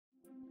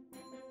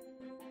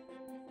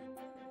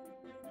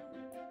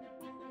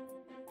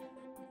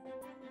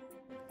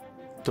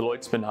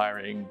Deloitte's been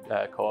hiring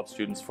co-op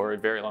students for a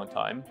very long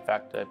time. In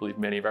fact, I believe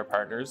many of our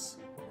partners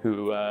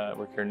who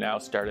work here now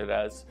started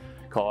as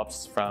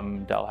co-ops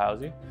from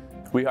Dalhousie.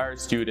 We hire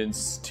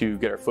students to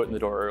get our foot in the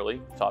door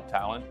early, top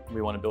talent.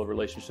 We want to build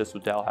relationships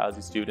with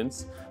Dalhousie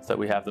students so that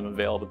we have them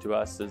available to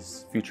us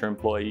as future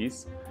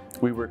employees.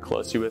 We work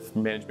closely with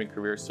Management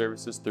Career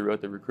Services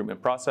throughout the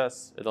recruitment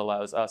process. It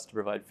allows us to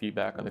provide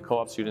feedback on the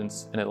co-op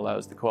students, and it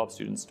allows the co-op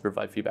students to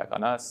provide feedback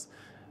on us,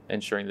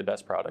 ensuring the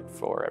best product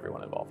for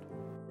everyone involved.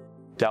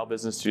 Dal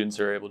business students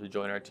are able to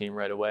join our team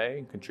right away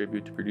and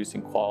contribute to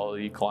producing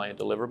quality client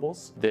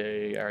deliverables.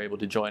 They are able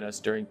to join us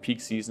during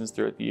peak seasons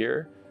throughout the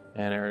year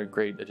and are a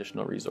great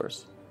additional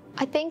resource.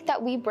 I think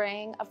that we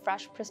bring a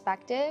fresh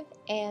perspective,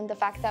 and the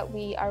fact that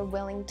we are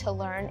willing to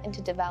learn and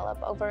to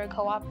develop over a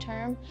co-op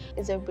term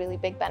is a really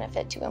big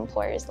benefit to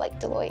employers like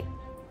Deloitte.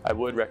 I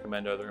would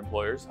recommend other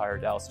employers hire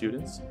Dal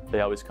students.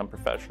 They always come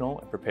professional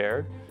and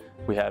prepared.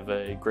 We have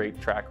a great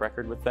track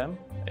record with them,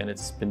 and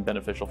it's been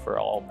beneficial for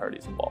all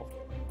parties involved.